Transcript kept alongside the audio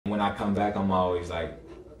when I come back, I'm always like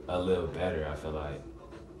a little better, I feel like.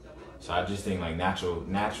 So I just think like natural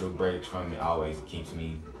breaks from it always keeps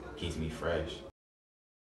me fresh.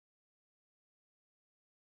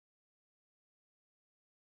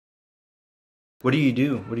 What do you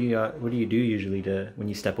do? What do you do usually to when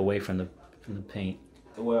you step away from the paint?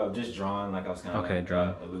 Well, just drawing, like I was kind of like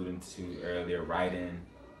drawing. alluding to earlier, writing,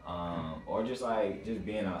 or just like just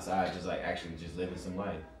being outside, just like actually just living some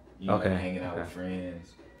life. You know, hanging out with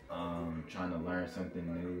friends, trying to learn something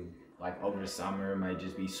new. Like over the summer, might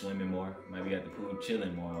just be swimming more, might be at the pool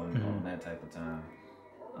chilling more on that type of time.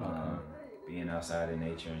 Being outside in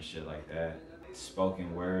nature and shit like that.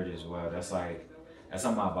 Spoken word as well. That's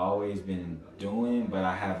something I've always been doing, but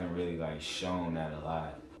I haven't really like shown that a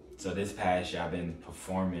lot. So this past year I've been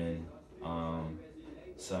performing one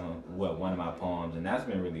of my poems, and that's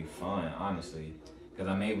been really fun, honestly, because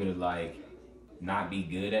I'm able to like not be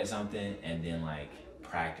good at something and then like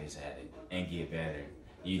practice at it and get better,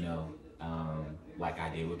 you know, like I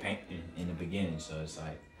did with painting in the beginning. So it's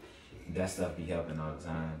like that stuff be helping all the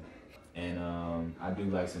time. And I do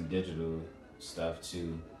like some digital stuff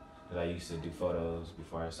too, because I used to do photos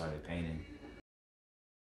before I started painting.